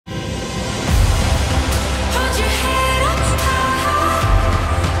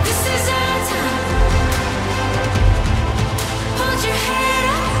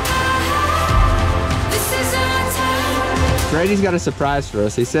Brady's got a surprise for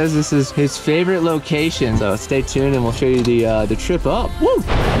us. He says this is his favorite location. So stay tuned and we'll show you the trip up. Woo! Oh,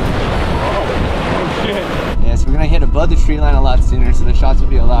 shit. Yeah, so we're gonna hit above the tree line a lot sooner, so the shots will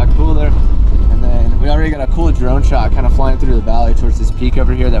be a lot cooler. And then we already got a cool drone shot kind of flying through the valley towards this peak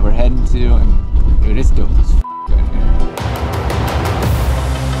over here that we're heading to. And dude, it's dope as f right here.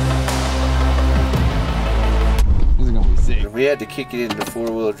 This is gonna be sick. We had to kick it into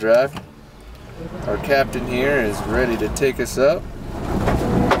four-wheel drive. Our captain here is ready to take us up.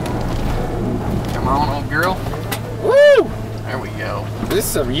 Come on, old girl. Woo! There we go. This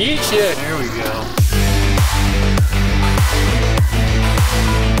is some yeet shit. There we go.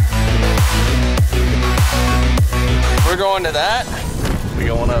 We're going to that. We're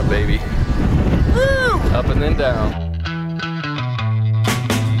going up, baby. Woo! Up and then down.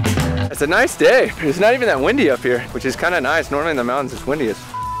 It's a nice day. It's not even that windy up here, which is kind of nice. Normally in the mountains it's windy. It's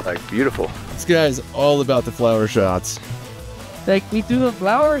like beautiful. This guy's all about the flower shots. Take me to the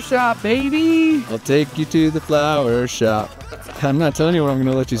flower shop, baby. I'll take you to the flower shop. I'm not telling you where I'm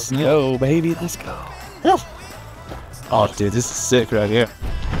gonna let you go, baby. Let's go. Oh, dude, this is sick right here.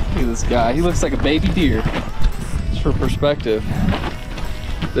 Look at this guy. He looks like a baby deer. Just for perspective,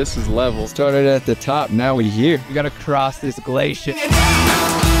 this is level. Started at the top, now we're here. We gotta cross this glacier.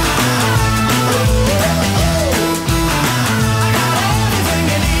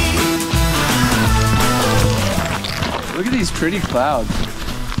 Look at these pretty clouds.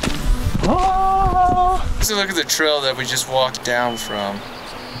 Oh! So look at the trail that we just walked down from.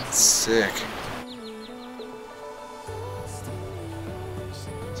 It's sick.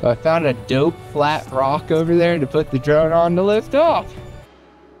 So I found a dope flat rock over there to put the drone on to lift off.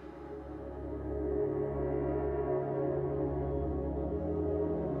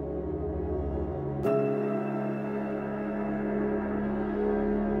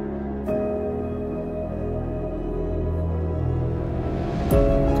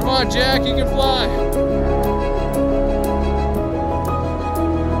 Come on, Jack, you can fly.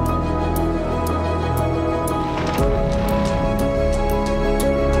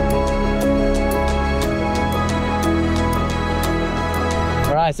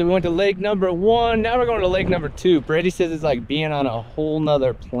 All right, so we went to lake number 1. Now we're going to lake number 2. Brady says it's like being on a whole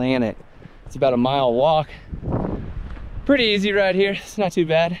nother planet. It's about a mile walk. Pretty easy right here. It's not too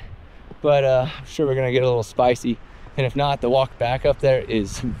bad, but I'm sure we're gonna get a little spicy. And if not, the walk back up there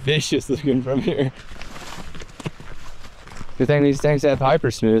is vicious looking from here. Good thing these things have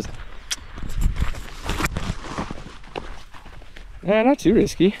hyper smooth. Yeah, not too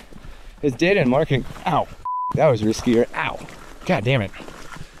risky. It's data and marking. Ow, that was riskier. Ow, god damn it.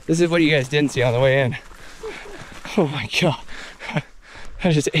 This is what you guys didn't see on the way in. Oh my god,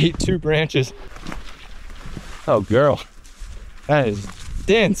 I just ate 2 branches. Oh girl, that is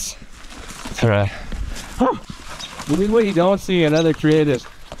dense. All right. Oh. This is what you don't see in other creative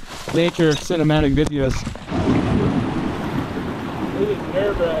nature cinematic videos. This is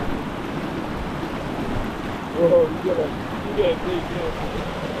nerve-wracking. Whoa, you gotta dig in.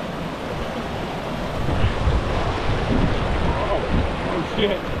 Oh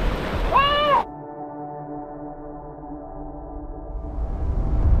shit. Ah!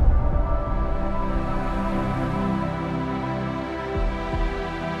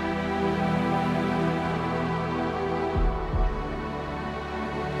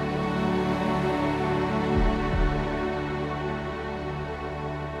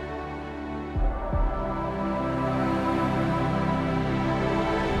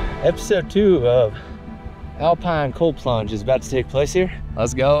 Episode 2 of Alpine cold plunge is about to take place here.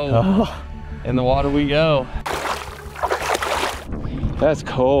 Let's go. Oh, in the water we go. That's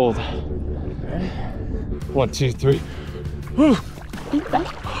cold. 1, 2, 3. Whew.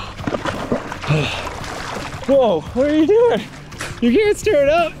 Whoa, what are you doing? You can't stir it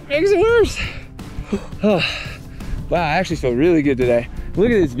up, makes it worse. Oh. Wow, I actually feel really good today. Look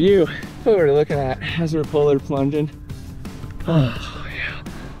at this view. What we're looking at as we're polar plunging. Oh.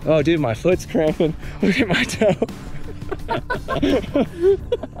 Oh, dude, my foot's cramping. Look at my toe.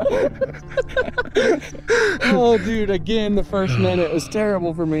 Oh, dude, again, the first minute was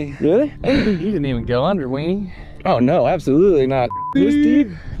terrible for me. Really? You didn't even go under, weenie. Oh, no, absolutely not. This deep?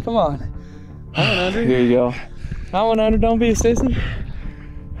 Come on. I went under. Here you go. I went under, don't be a sissy.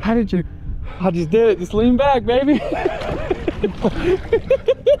 How did you? I just did it. Just lean back, baby.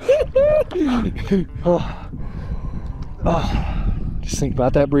 Oh. Oh. Just think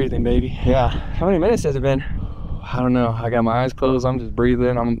about that breathing, baby. Yeah. How many minutes has it been? I don't know. I got my eyes closed. I'm just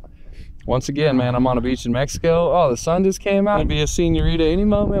breathing. Once again, man, I'm on a beach in Mexico. Oh, the sun just came out. I'd be a senorita any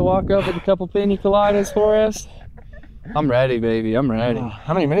moment. Walk up with a couple pina coladas for us. I'm ready, baby. I'm ready.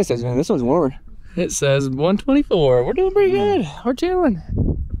 How many minutes has it been? This one's warmer. It says 124. We're doing pretty good. We're chilling.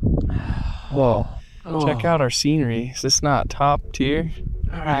 Whoa. Check out our scenery. Is this not top tier?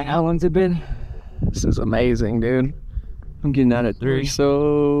 All right, how long's it been? This is amazing, dude. I'm getting out at 3. We're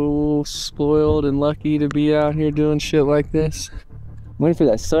so spoiled and lucky to be out here doing shit like this. I'm waiting for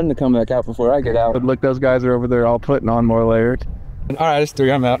that sun to come back out before I get out. But look, those guys are over there all putting on more layers. All right, it's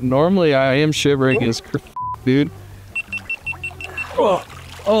 3, I'm out. Normally I am shivering as dude.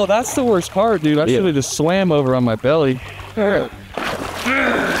 Oh, that's the worst part, dude. I should have just swam over on my belly.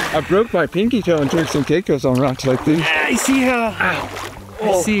 I broke my pinky toe and turned some Keikos on rocks like these. I see how.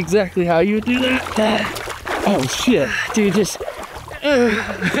 I see exactly how you would do that. Oh shit, Dude, just.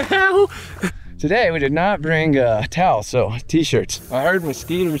 Today we did not bring towels, so t-shirts. I heard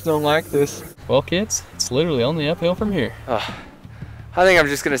mosquitoes don't like this. Well, kids, it's literally only uphill from here. I think I'm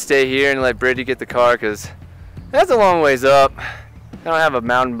just gonna stay here and let Brady get the car because that's a long ways up. I don't have a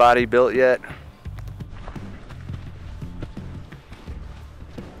mountain body built yet.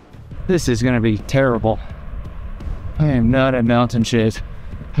 This is gonna be terrible. I am not in mountain shape.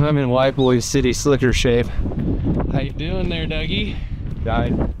 I'm in White Boy City slicker shape. How you doing there, Dougie?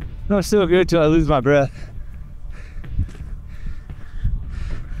 Died. No, it's still good till I lose my breath.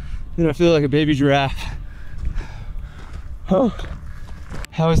 Then I feel like a baby giraffe. Oh,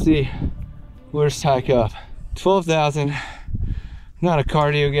 how was the worst hike up? 12,000. Not a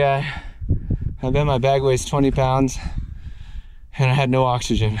cardio guy. I bet my bag weighs 20 pounds and I had no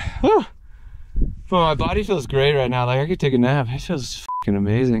oxygen. Oh. But my body feels great right now. Like I could take a nap. It feels fucking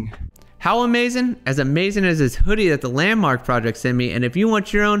amazing. How amazing? As amazing as this hoodie that the Landmark Project sent me. And if you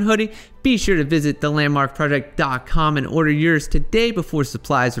want your own hoodie, be sure to visit thelandmarkproject.com and order yours today before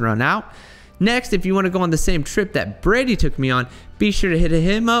supplies run out. Next, if you want to go on the same trip that Brady took me on, be sure to hit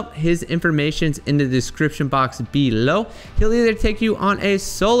him up. His information's in the description box below. He'll either take you on a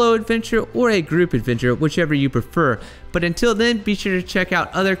solo adventure or a group adventure, whichever you prefer. But until then, be sure to check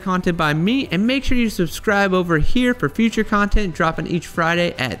out other content by me and make sure you subscribe over here for future content dropping each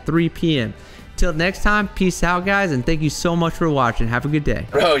Friday at 3 p.m. Till next time, peace out, guys, and thank you so much for watching. Have a good day.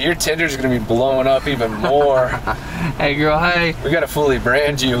 Bro, your Tinder's gonna be blowing up even more. Hey, girl, hey. We gotta fully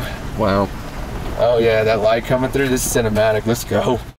brand you. Wow. Oh yeah, that light coming through, this is cinematic. Let's go.